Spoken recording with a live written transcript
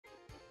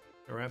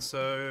Alright,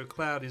 so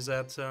Cloud is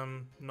at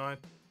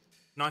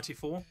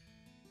 94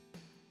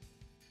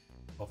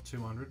 of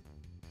 200.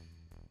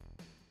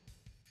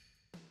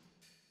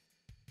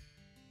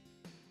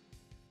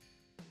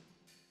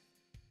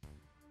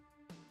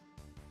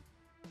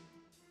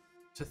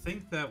 To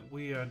think that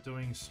we are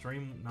doing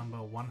stream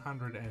number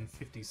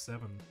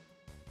 157.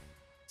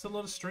 It's a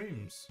lot of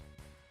streams.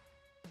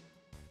 I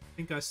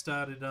think I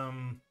started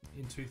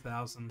in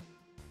 2000.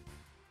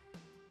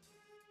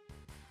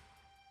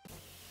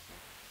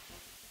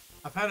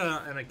 I've had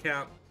an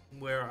account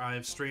where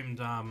I've streamed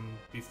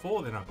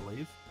before then, I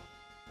believe.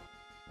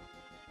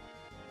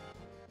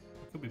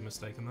 I could be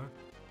mistaken though.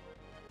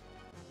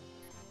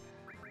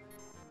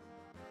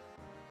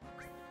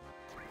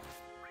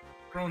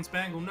 Bronze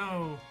Bangle,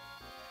 no!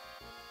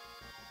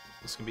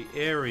 This can be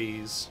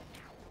Aries.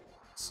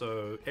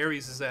 So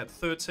Aries is at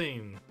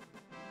 13.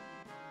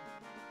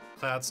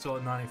 Cloud's still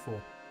at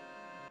 94.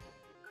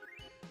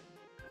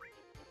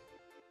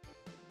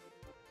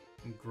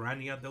 I'm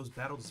grinding out those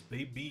battles,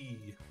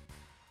 baby.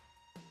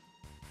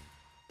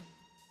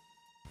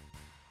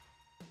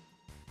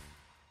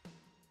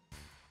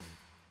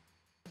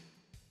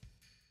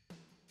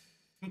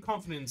 I'm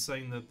confident in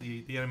saying that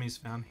the enemies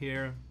found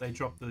here, they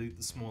drop the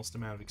smallest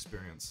amount of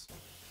experience.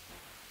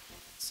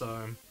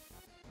 So,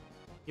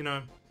 you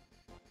know,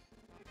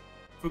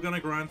 if we're gonna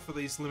grind for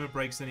these limit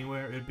breaks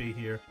anywhere, it'd be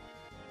here.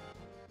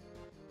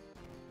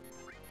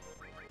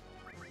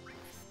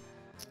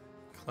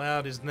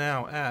 Cloud is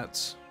now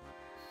at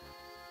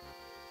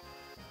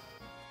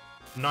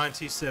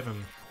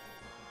 97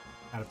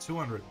 out of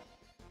 200.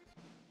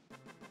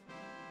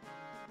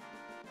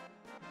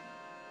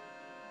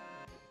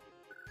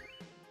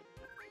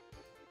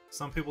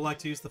 Some people like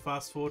to use the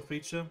fast forward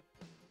feature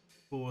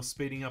for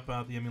speeding up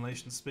the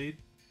emulation speed.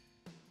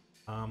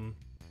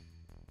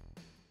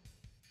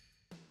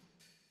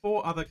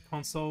 For other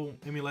console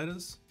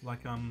emulators,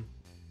 like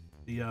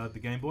the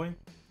Game Boy,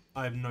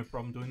 I have no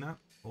problem doing that,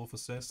 or for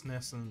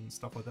SNES and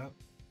stuff like that.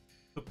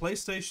 For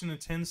PlayStation, it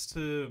tends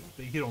to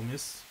be hit or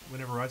miss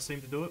whenever I seem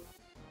to do it.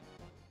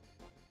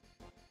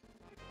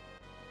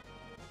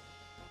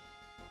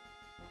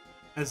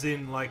 As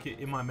in, like,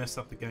 it might mess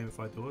up the game if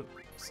I do it,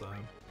 so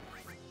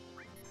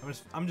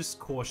I'm just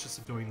cautious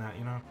of doing that,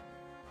 you know?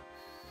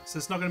 So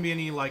there's not going to be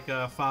any, like,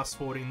 fast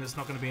forwarding, there's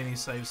not going to be any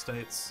save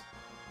states.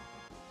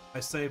 I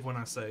save when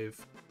I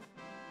save.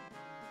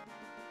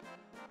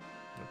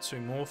 Got 2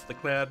 more for the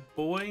Cloud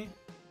Boy.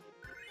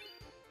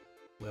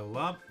 Level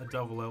up, a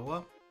double level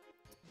up.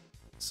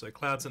 So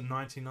Cloud's at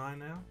 99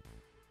 now.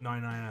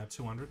 99 out of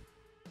 200.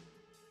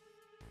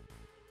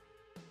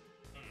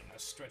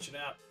 Let's stretch it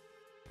out.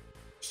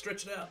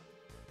 Stretch it out.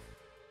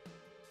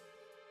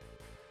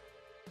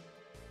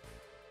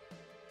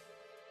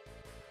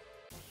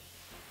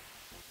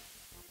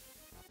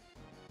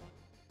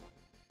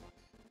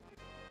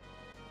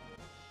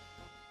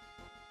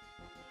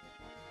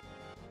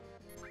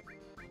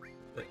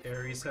 The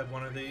Aries have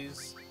one of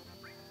these.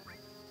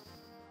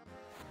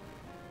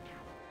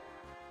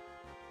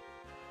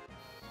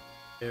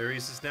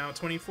 Aries is now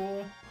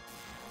 24.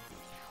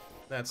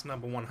 That's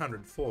number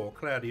 104,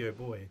 Claudio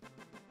Boy.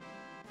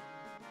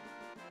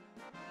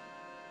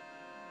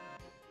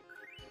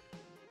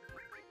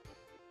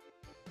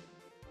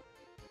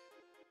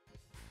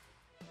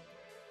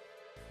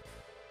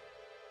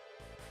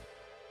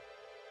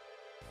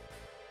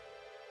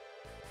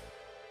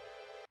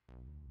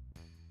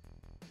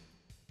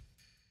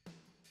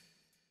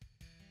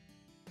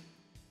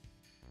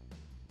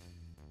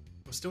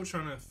 I'm still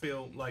trying to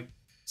feel like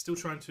still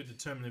trying to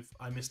determine if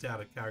I missed out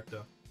on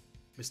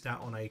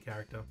a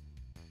character.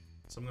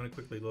 So I'm going to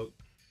quickly look.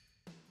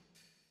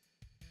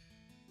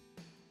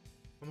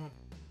 Come on.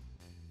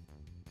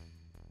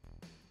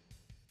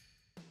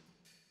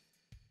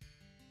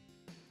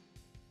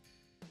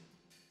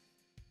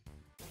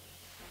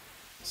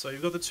 So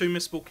you've got the 2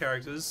 missable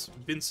characters,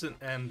 Vincent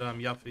and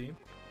Yuffie.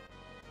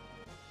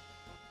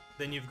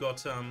 Then you've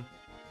got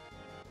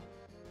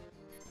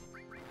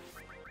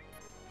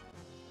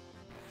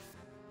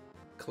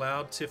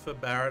Cloud, Tifa,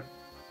 Barrett,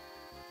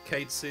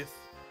 Kate Sith,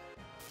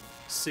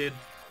 Sid,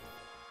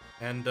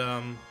 and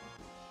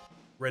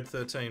Red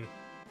 13.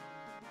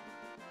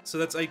 So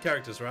that's 8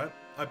 characters, right?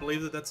 I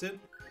believe that that's it.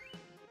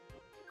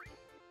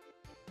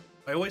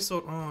 I always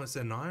thought, oh, is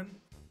there 9?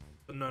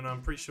 But no,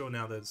 I'm pretty sure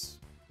now there's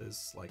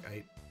like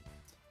 8.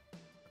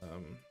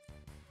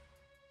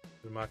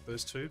 We mark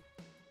those 2.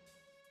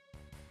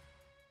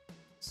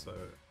 So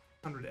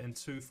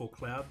 102 for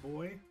Cloud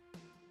Boy.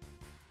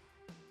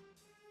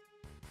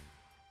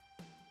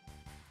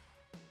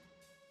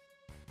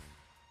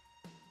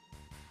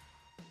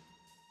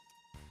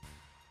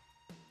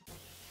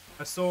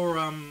 I saw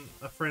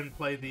a friend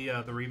play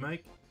the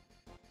remake,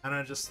 and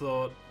I just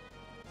thought,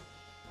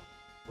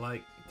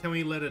 like, can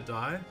we let it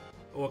die,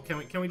 or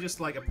can we just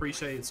like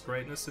appreciate its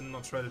greatness and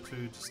not try to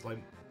just like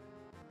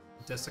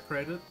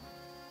desecrate it?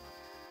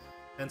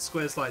 And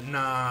Square's like,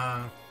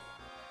 nah,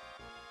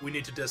 we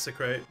need to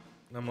desecrate.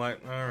 And I'm like,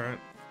 all right,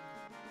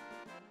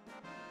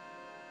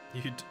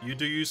 you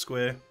do you,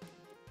 Square.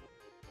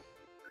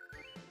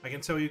 I can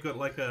tell you've got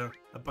like a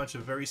bunch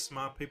of very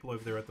smart people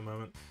over there at the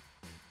moment.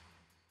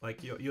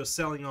 Like you're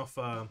selling off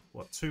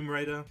what, Tomb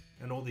Raider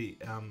and all the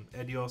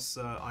Edios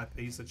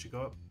IPs that you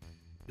got.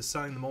 You're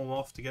selling them all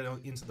off to get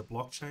into the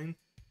blockchain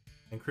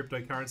and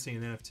cryptocurrency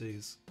and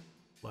NFTs.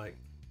 Like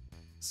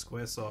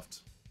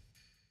Squaresoft,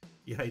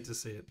 you hate to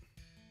see it.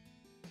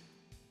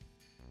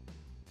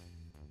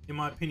 In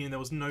my opinion, there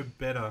was no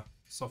better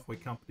software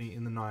company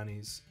in the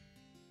 90s.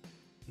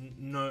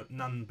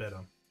 None better.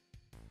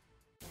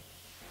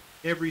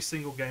 Every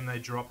single game they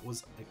dropped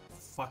was like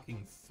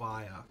fucking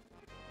fire.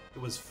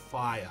 It was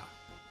fire.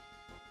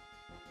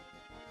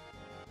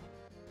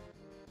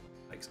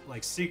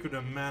 Like Secret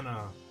of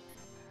Mana,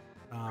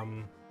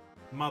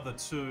 Mother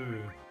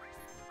 2,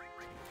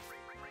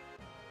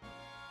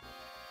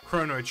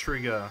 Chrono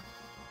Trigger,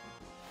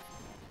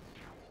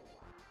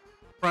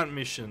 Front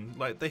Mission.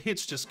 Like the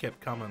hits just kept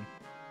coming.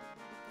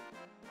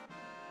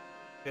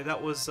 Okay, that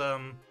was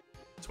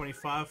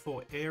 25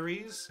 for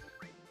Ares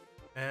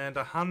and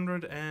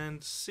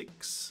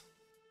 106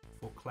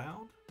 for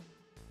Cloud.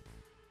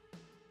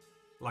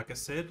 Like I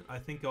said, I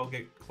think I'll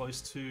get close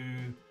to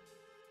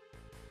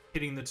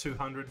hitting the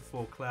 200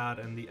 for Cloud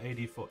and the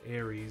 80 for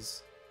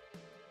Ares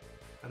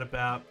at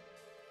about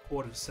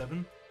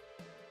 6:45.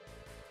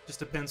 Just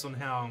depends on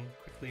how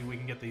quickly we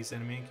can get these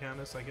enemy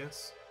encounters, I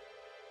guess.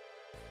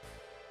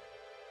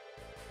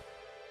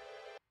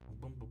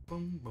 Boom, boom,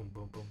 boom, boom,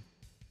 boom, boom.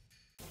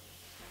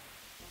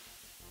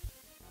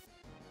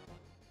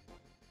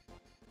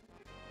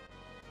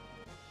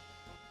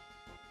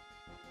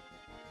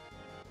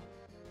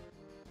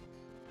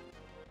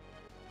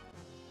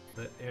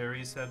 Let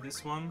Ares have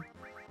this one.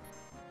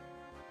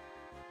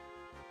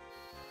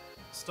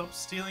 Stop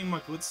stealing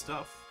my good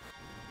stuff.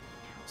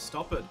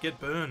 Stop it, get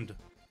burned.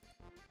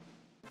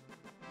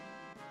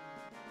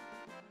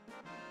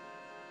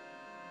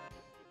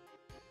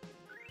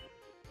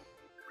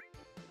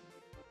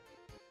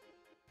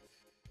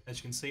 As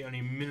you can see,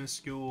 only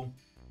minuscule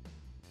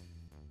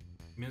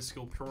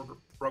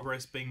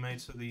progress being made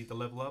to the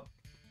level up,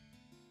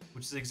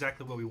 which is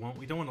exactly what we want.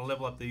 We don't want to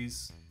level up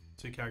these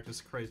two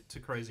characters to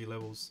crazy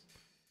levels.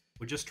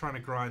 We're just trying to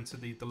grind to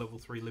the level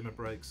 3 limit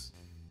breaks.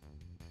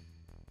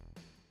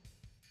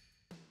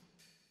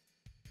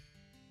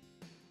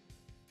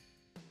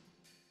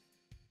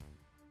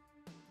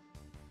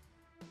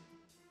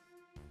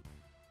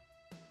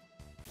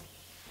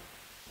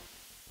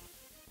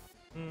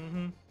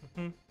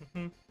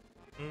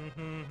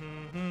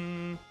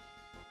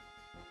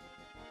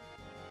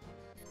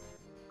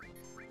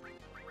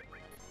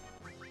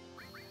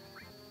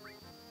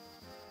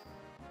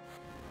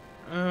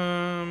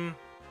 Um,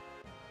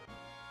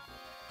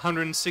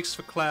 106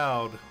 for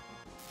Cloud.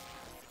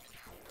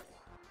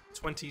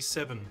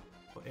 27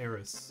 for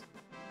Eris.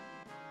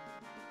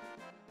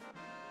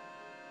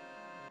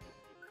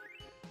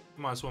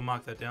 Might as well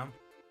mark that down.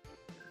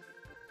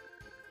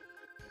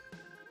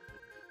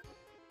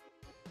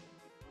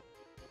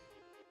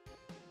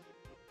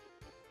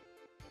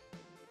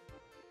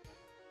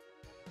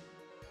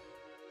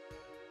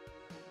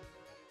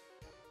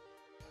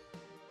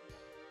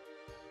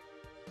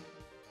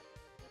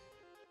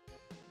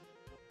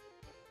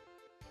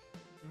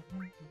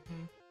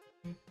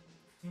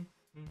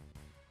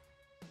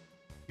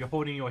 You're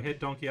holding your head,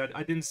 Donkey.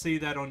 I didn't see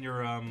that on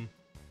your, I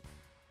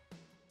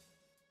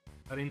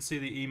didn't see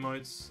the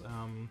emotes,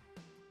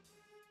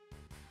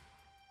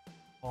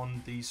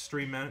 on the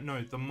stream,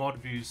 no, the mod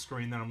view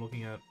screen that I'm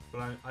looking at.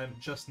 But I'm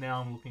just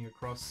now looking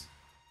across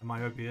at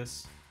my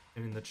OBS,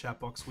 and in the chat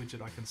box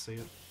widget I can see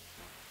it.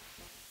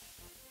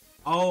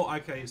 Oh,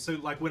 okay, so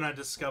like when I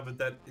discovered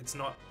that it's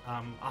not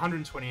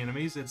 120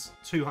 enemies, it's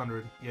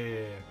 200.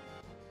 Yeah.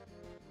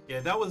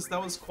 Yeah, that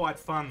was quite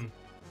fun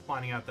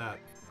finding out that.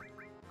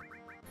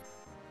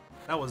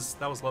 That was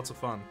lots of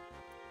fun.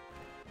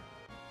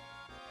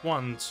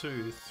 1,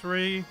 2,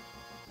 3.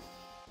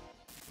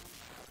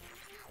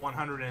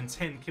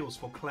 110 kills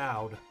for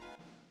Cloud.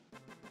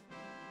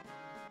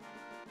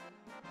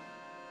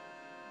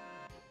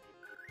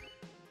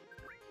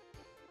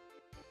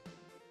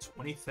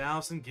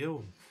 $20,000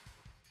 gil.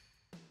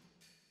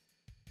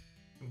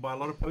 You can buy a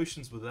lot of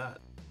potions with that.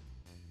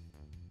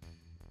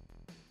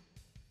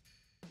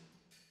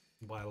 You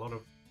can buy a lot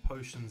of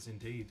potions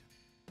indeed.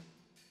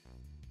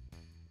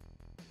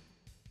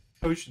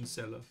 Potion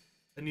seller,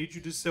 I need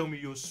you to sell me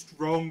your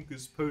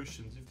strongest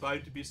potions if I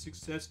am to be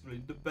successful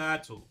in the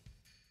battle.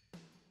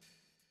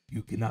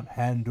 You cannot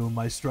handle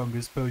my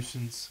strongest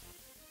potions.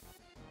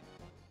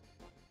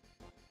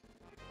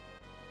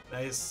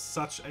 That is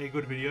such a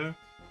good video.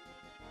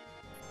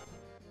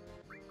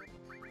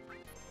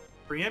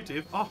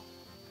 Preemptive? Oh,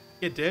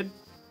 get dead.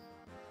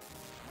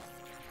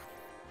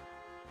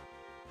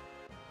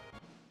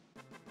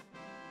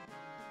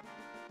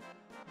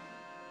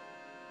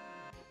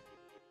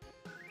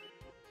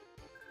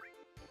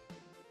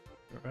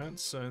 Alright,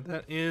 so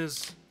that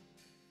is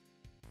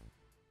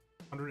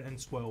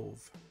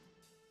 112.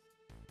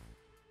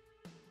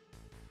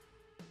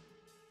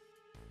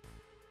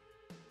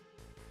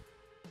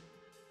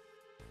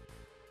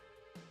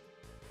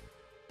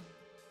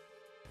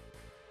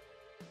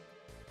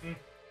 I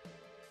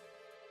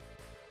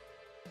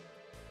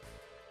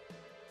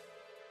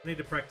need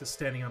to practice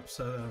standing up,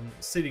 so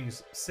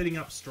sitting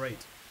up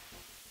straight,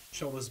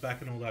 shoulders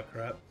back, and all that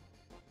crap.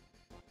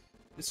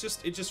 It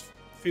just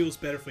feels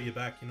better for your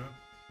back, you know.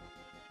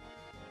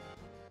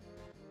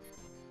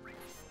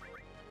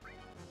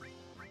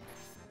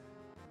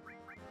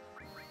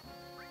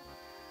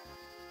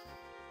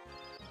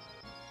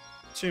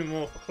 Two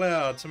more for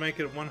Cloud to make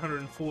it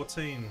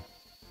 114.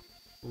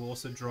 We'll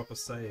also drop a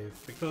save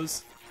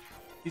because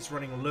he's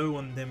running low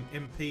on them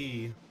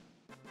MP.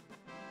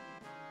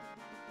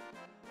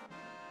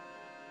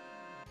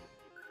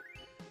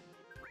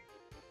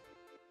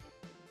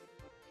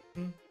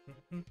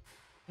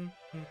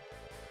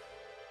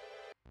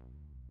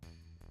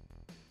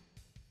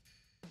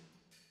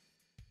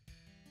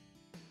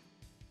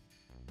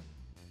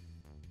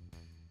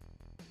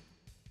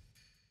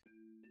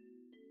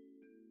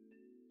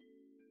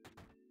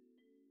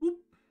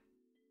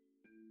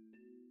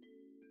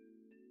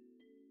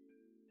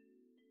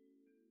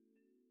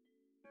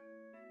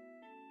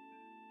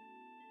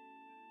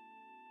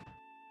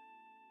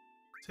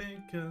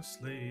 Take a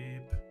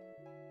sleep.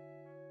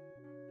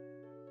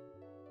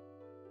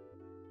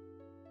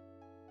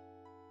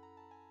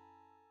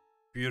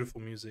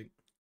 Beautiful music.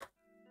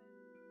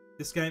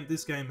 This game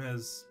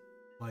has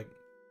like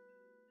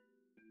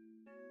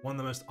one of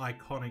the most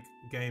iconic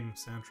game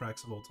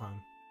soundtracks of all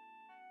time.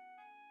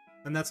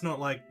 And that's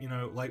not like, you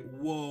know, like,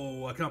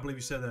 whoa, I can't believe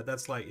you said that.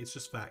 That's like, it's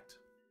just fact.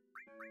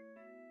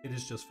 It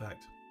is just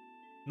fact.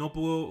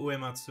 Nobuo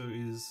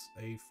Uematsu is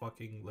a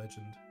fucking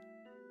legend.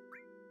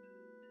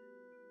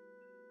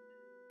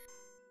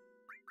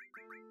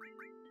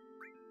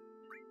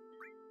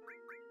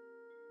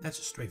 That's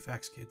just straight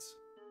facts, kids.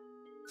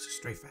 It's just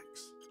straight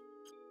facts.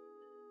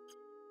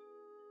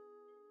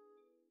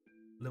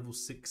 Level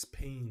 6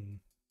 pain.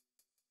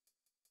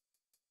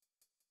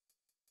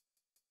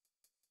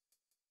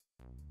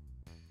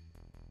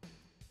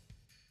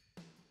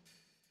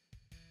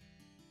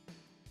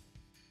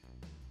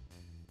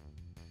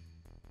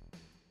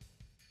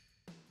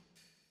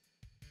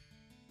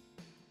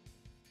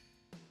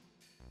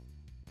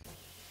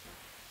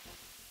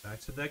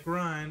 Back to that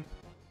grind.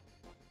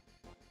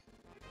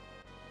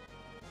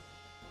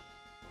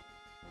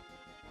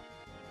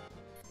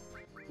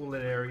 We'll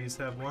let Ares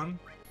have one.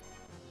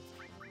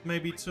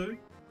 Maybe two.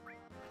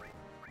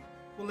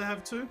 Will it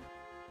have two?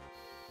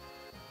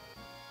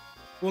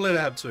 We'll let it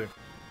have two.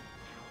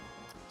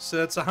 So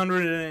that's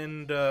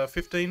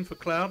 115 for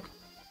Cloud.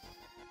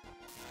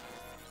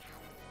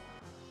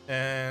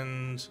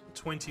 And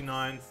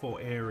 29 for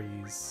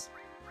Ares.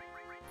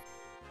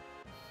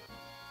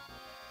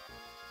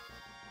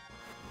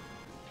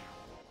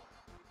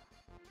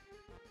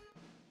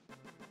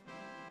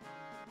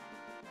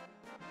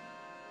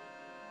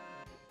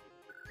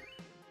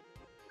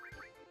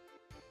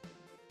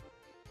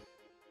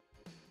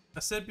 I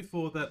said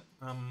before that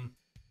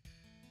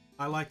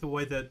I like the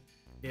way that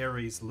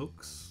Ares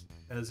looks,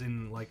 as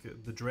in like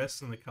the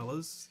dress and the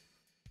colors.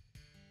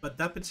 But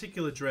that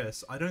particular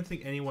dress, I don't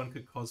think anyone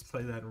could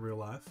cosplay that in real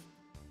life.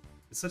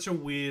 It's such a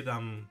weird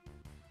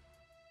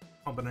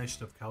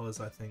combination of colors,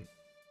 I think.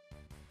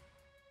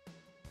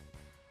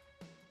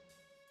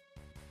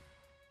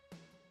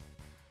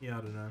 Yeah,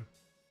 I don't know.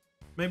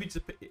 Maybe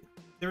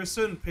there are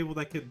certain people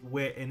that could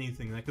wear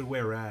anything. They could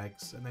wear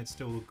rags and they'd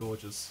still look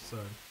gorgeous, so...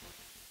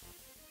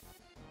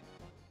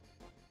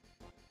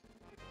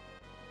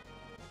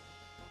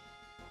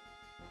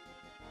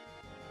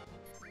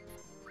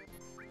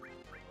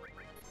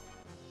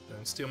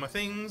 Don't steal my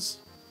things.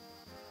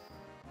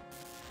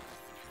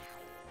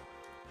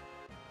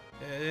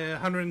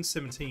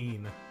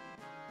 117.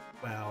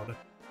 Cloud.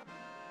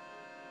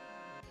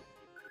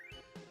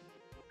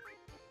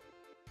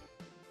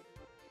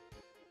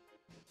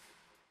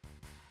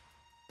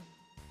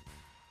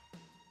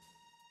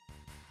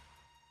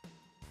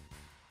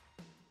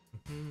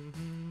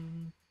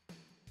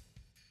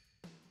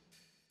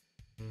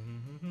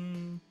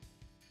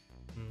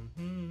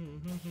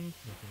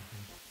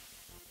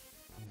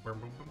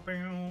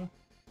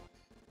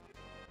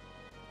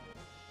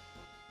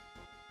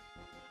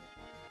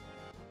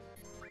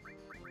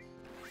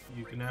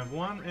 You can have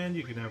one, and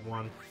you can have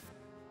one.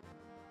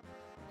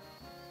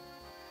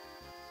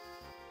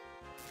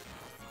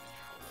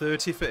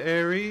 $30 for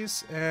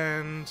Ares,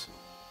 and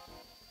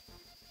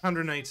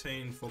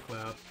 118 for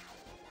Cloud.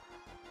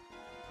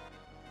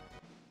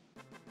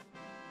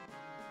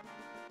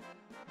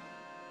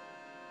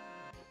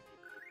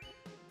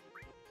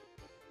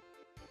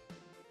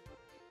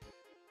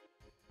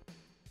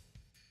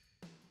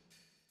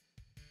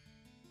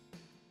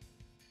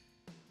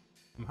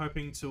 I'm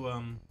hoping to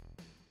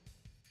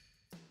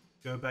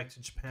go back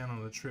to Japan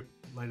on a trip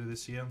later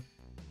this year.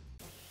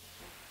 I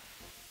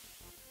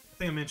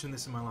think I mentioned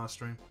this in my last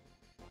stream,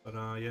 but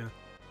yeah.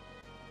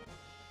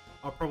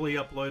 I'll probably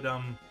upload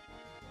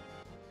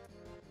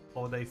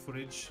holiday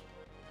footage.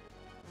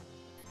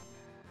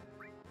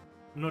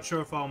 I'm not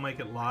sure if I'll make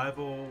it live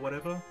or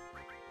whatever.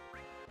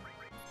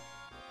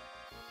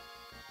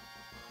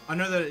 I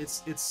know that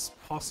it's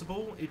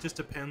possible. It just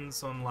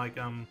depends on like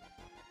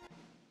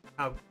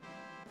how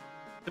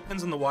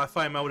depends on the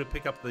Wi-Fi I'm able to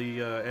pick up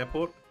the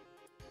airport.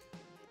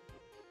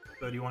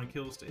 31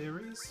 kills to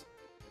Ares.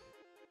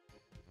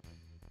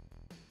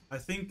 I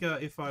think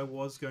if I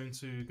was going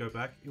to go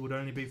back, it would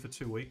only be for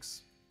 2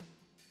 weeks.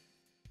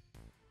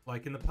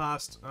 Like in the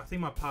past, I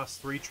think my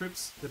past 3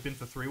 trips, they've been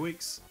for 3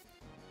 weeks.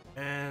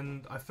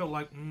 And I felt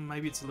like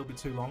maybe it's a little bit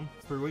too long,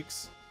 3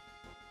 weeks.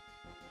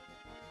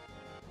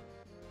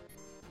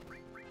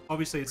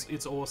 Obviously,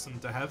 it's awesome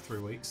to have 3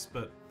 weeks,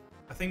 but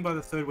I think by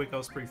the 3rd week I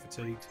was pretty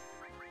fatigued.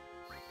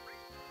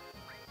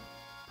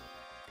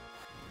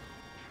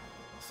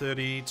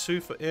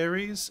 32 for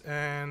Ares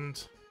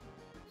and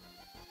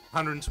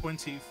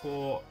 120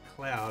 for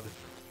Cloud.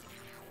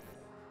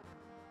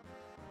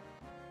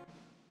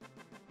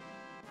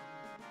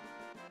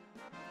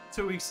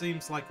 Two weeks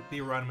seems like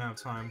the right amount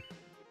of time.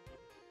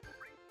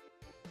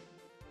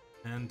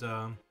 And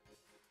the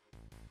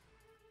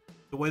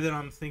way that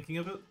I'm thinking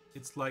of it,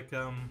 it's like,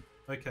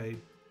 okay,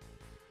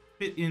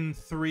 fit in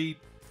three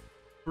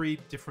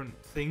different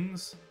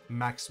things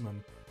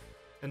maximum,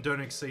 and don't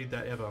exceed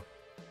that ever.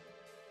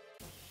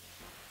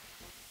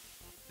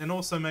 And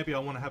also maybe I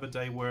want to have a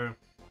day where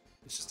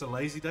it's just a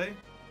lazy day.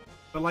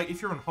 But like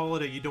if you're on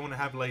holiday, you don't want to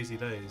have lazy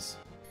days.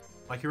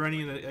 Like you're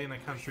only in a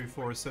country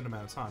for a certain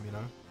amount of time, you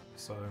know?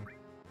 So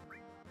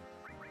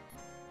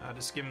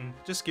just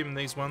give him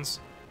these ones.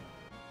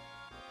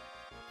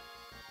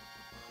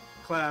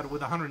 Cloud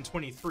with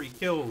 123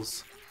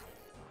 kills.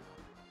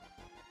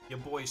 Your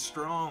boy's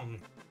strong.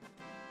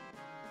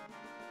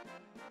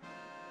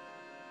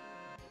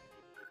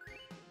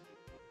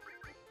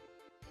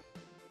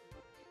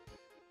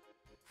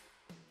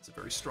 It's a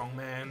very strong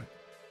man.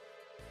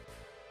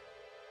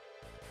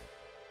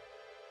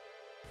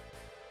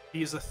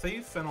 He is a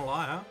thief and a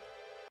liar,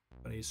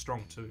 but he's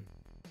strong too.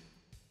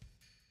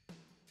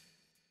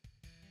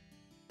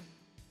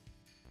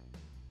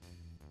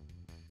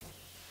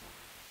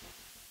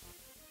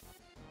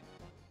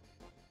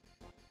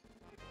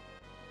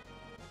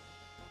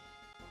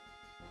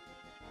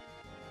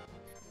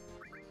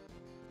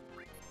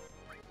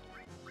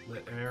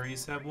 Let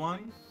Ares have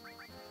one.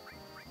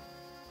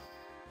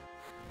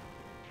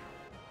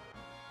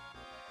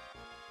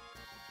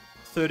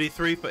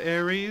 $33 for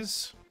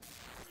Ares.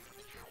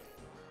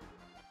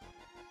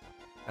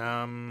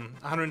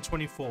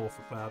 124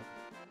 for Cloud.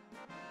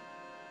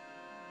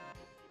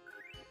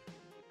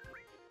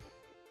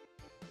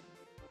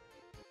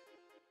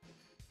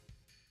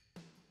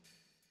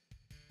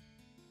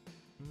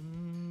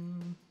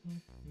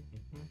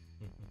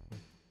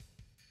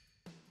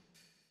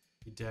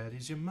 Your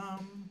daddy's your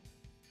mum.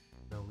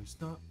 No, he's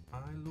not.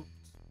 I looked.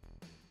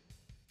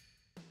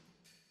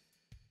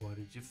 What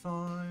did you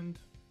find?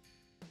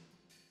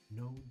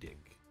 No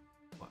dick.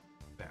 What?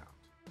 Found.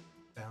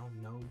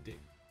 Found no dick.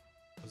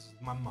 This is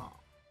my mom.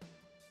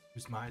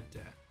 Who's my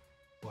dad?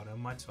 What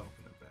am I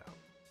talking about?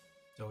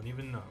 Don't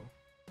even know.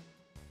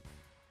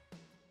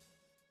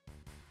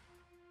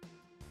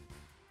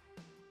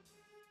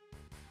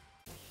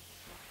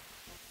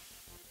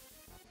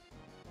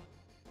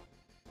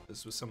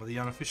 This was some of the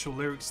unofficial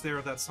lyrics there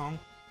of that song.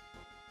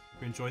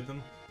 Hope you enjoyed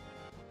them.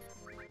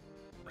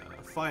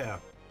 Fire.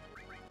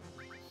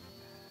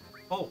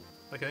 Oh,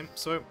 okay,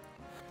 so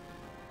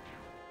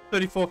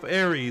 34 for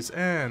Ares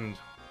and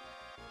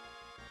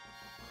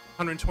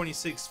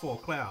 126 for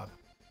Cloud.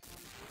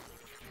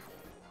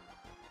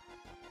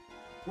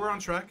 We're on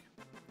track.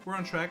 We're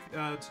on track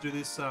to do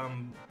this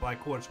by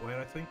quarter to 8,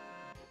 I think.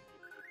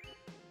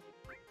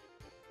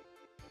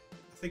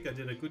 I think I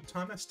did a good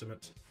time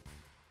estimate.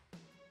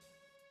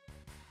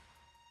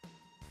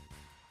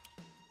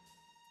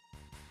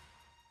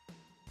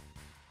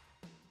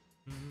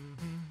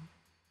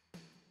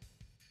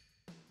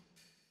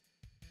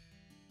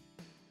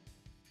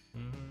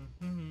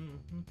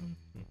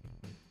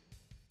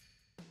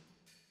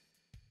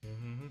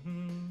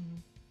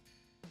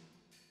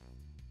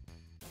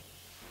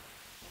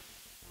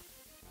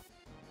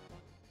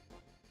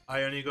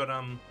 I only got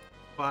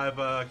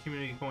 5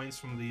 community coins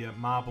from the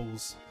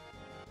Marbles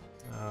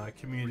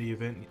community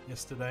event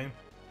yesterday,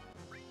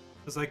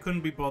 because I couldn't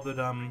be bothered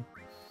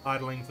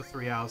idling for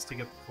 3 hours to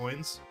get the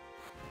coins.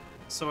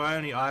 So I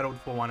only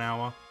idled for 1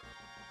 hour.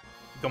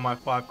 Got my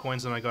 5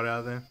 coins and I got out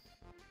of there.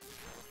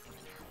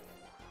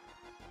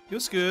 It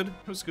was good.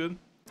 It was good.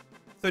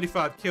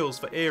 35 kills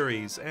for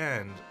Ares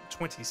and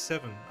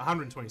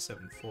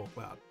 127 for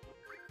Cloud.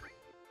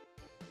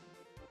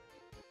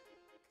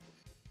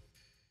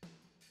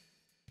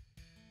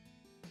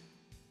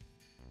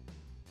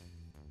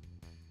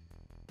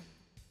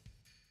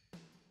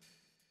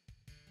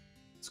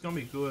 It's gonna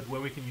be good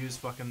when we can use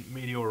fucking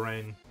meteor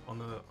rain on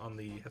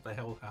the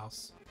Hell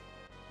House.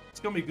 It's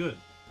gonna be good.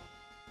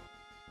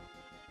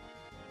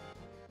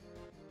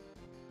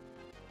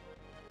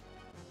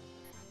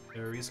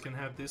 Ares can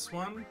have this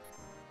one.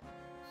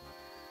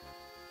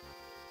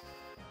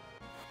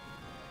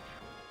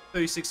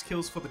 36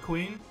 kills for the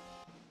Queen.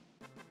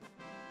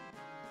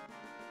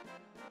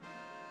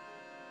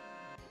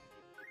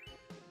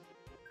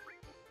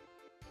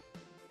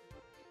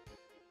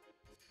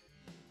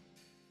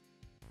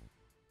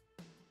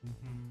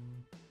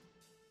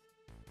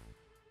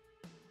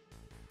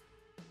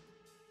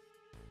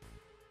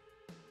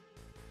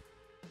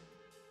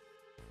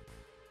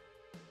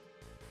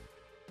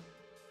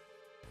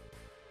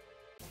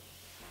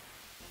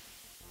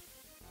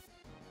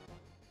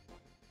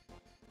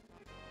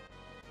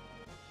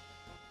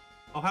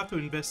 I'll have to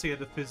investigate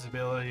the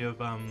feasibility of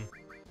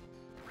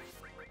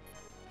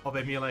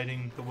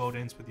emulating The World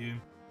Ends With You.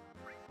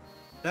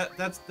 That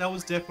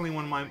was definitely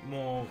one of my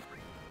more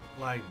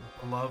like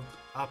beloved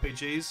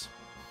RPGs.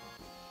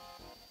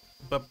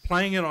 But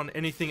playing it on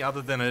anything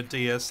other than a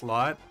DS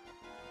Lite,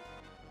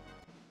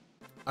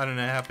 I don't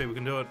know how people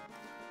can do it.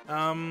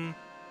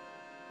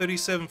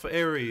 37 for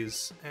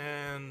Ares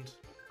and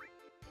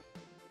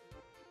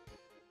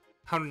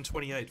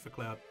 128 for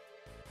Cloud.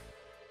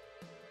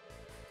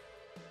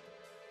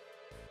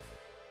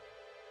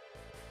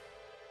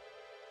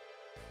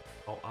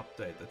 I'll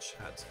update the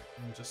chat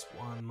in just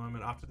one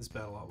moment. After this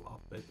battle, I'll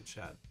update the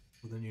chat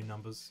with the new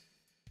numbers.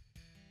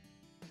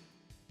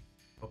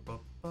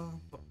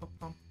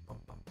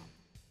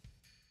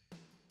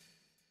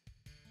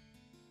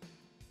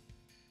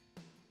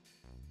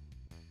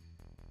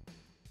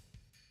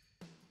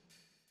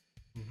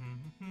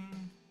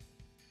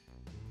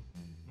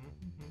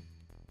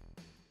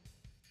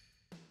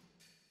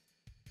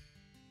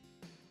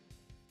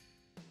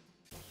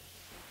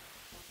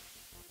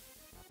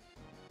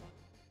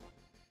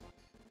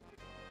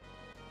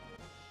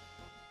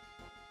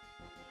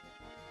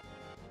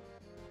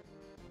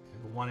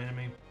 One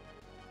enemy.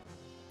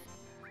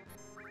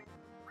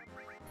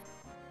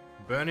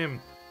 Burn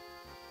him!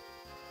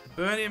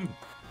 Burn him!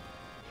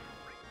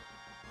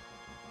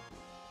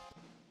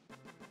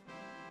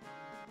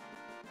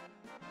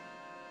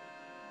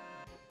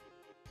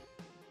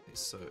 Okay,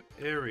 so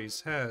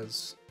Ares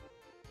has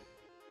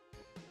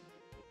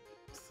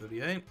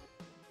 38.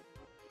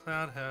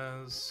 Cloud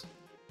has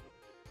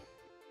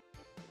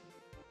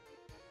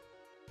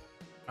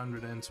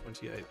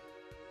 128.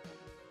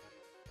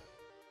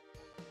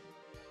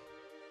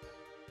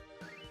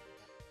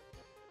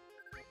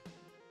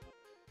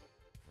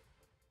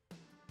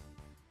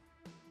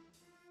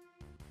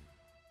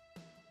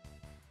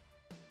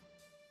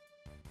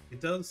 It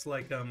does,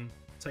 like,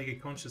 take a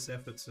conscious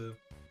effort to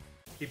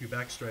keep your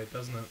back straight,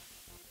 doesn't it?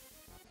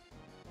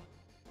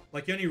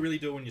 Like, you only really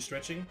do it when you're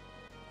stretching. It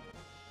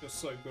feels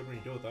so good when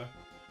you do it, though.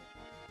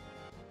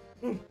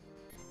 Mm.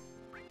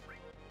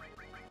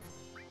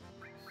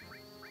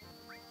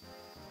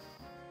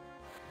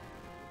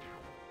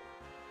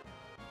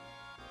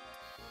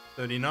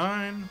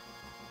 $39.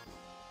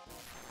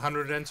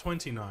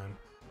 129.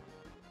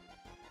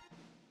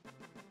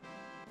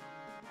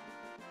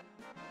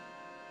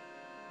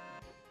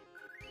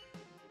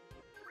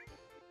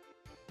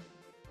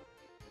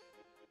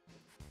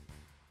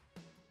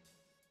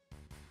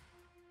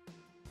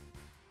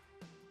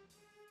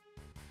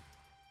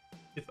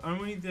 If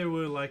only there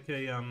were like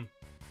a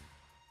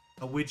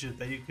widget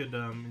that you could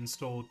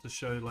install to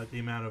show like the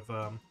amount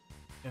of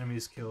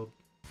enemies killed.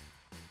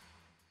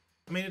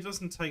 I mean, it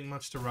doesn't take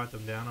much to write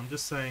them down. I'm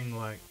just saying,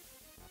 like,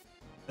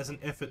 as an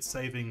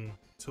effort-saving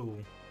tool,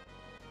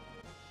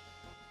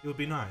 it would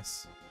be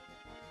nice.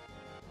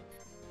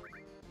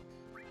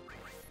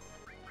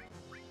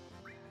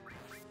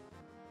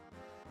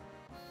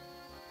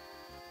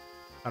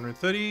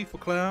 $130 for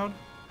Cloud,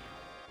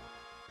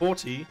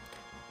 40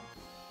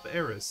 for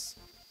Eris.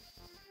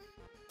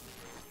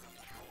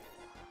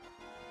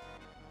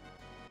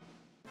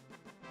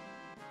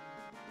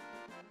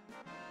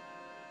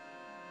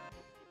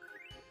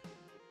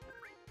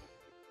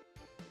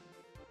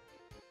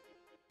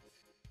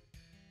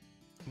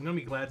 I'm gonna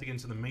be glad to get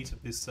into the meat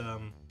of this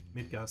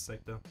Midgar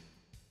sector,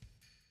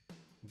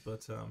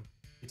 but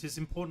it is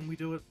important we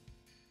do it.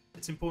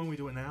 It's important we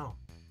do it now.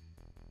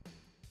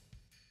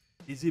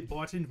 Is it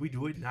important we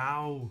do it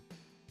now?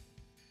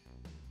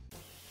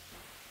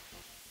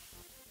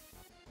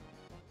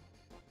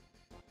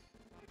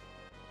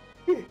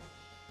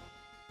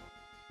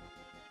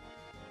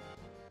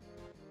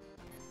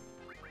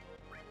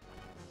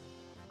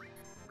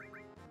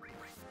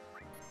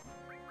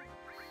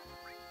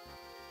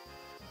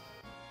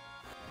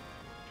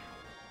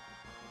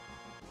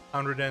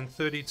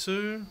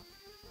 $132.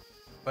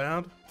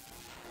 Cloud.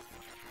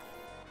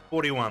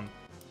 41.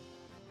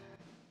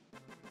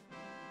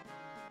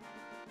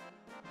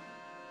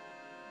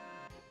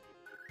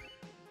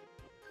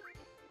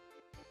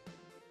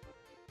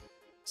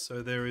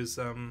 So there is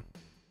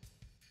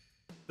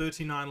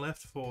 39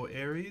 left for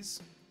Ares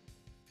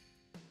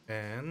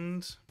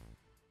and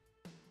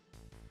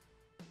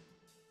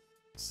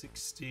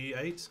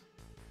 68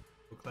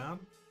 for Cloud.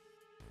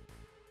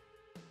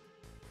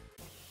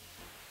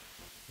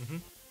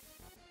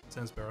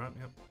 Sounds about right,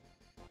 yep.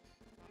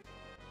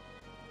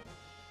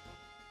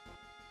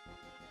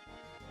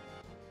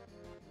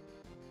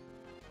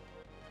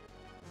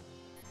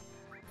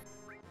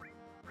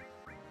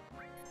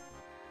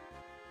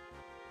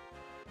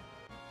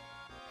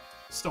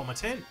 Stole my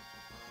tent.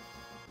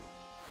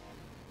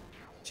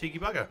 Cheeky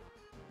bugger.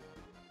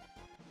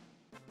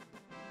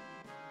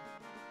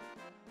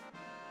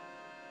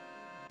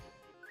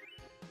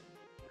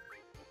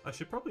 I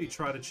should probably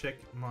try to check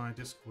my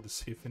Discord to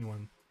see if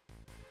anyone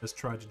has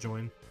tried to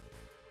join.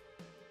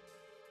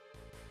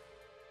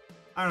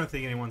 I don't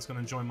think anyone's going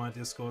to join my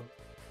Discord.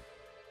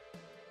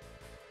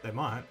 They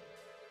might.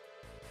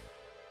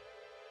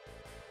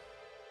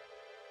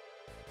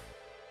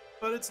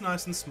 but it's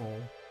nice and small.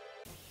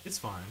 It's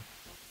fine.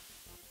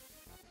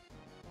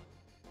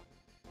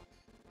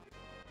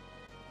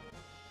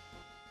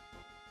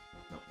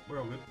 No, we're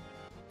all good.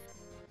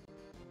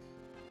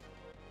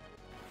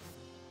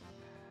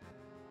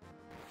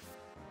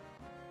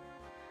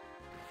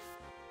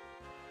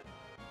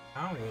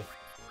 Ow.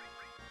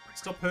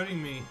 Stop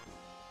hurting me.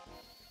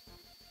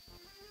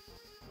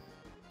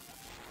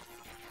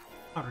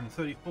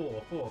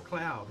 134 for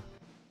Cloud.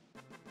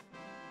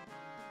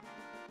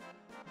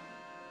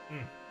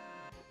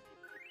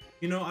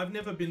 You know, I've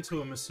never been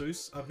to a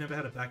masseuse. I've never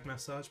had a back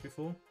massage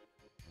before.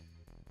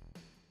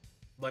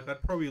 Like,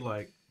 I'd probably,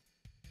 like,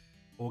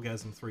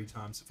 orgasm 3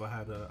 times if I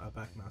had a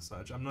back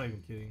massage. I'm not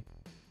even kidding.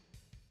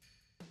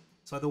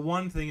 So the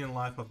one thing in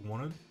life I've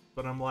wanted,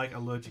 but I'm, like,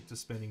 allergic to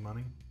spending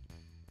money.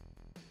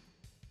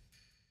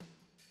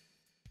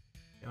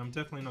 And I'm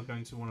definitely not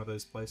going to one of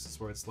those places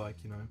where it's like,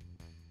 you know,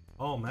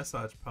 oh,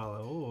 massage parlor,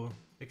 oh,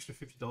 extra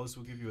 $50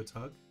 will give you a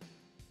tug.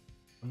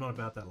 I'm not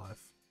about that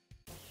life.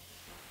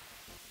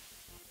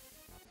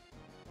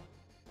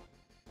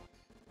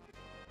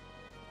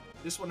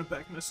 I just want a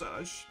back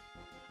massage.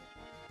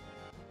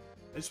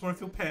 I just want to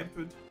feel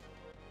pampered.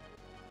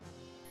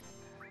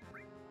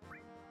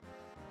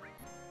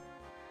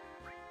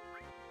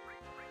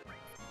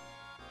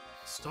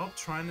 Stop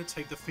trying to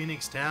take the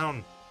Phoenix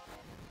down.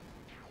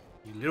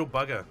 You little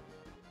bugger.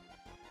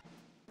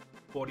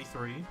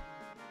 43.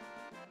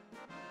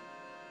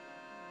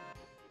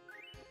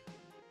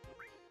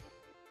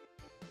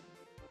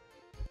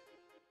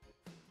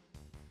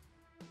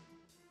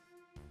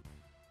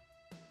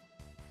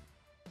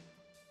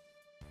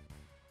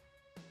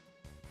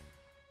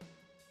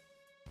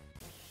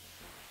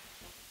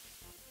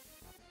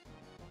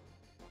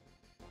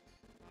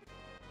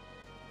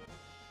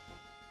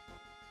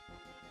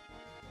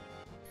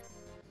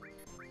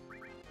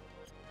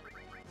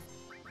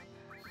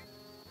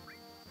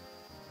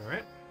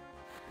 Alright.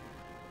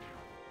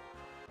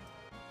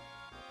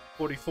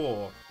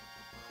 44.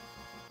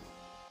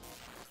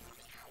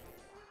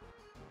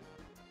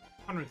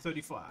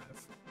 135.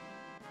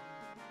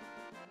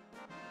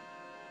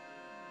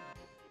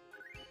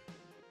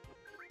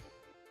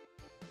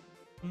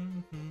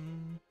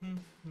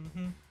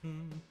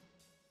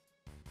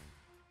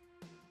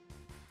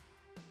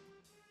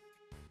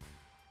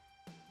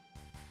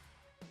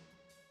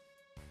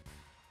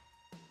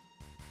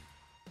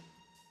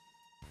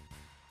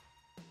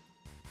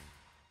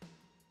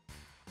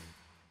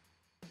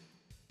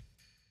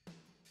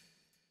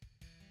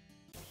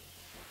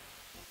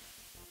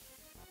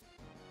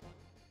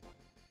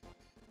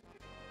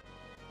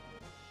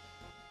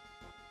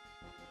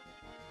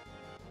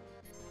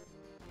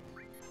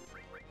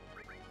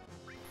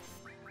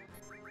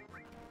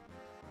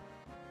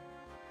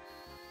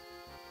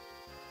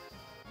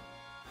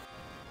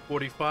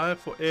 $45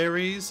 for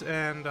Aries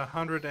and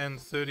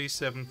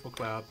 137 for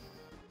Cloud.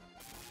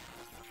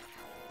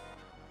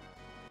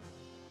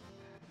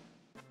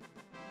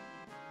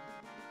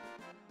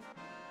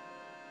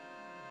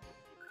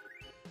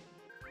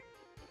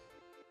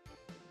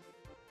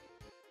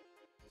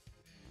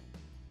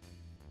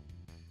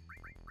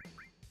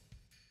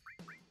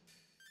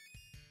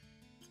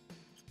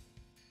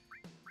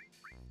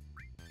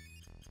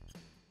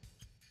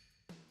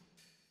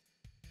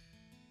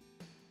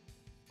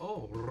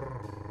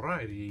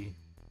 Alrighty.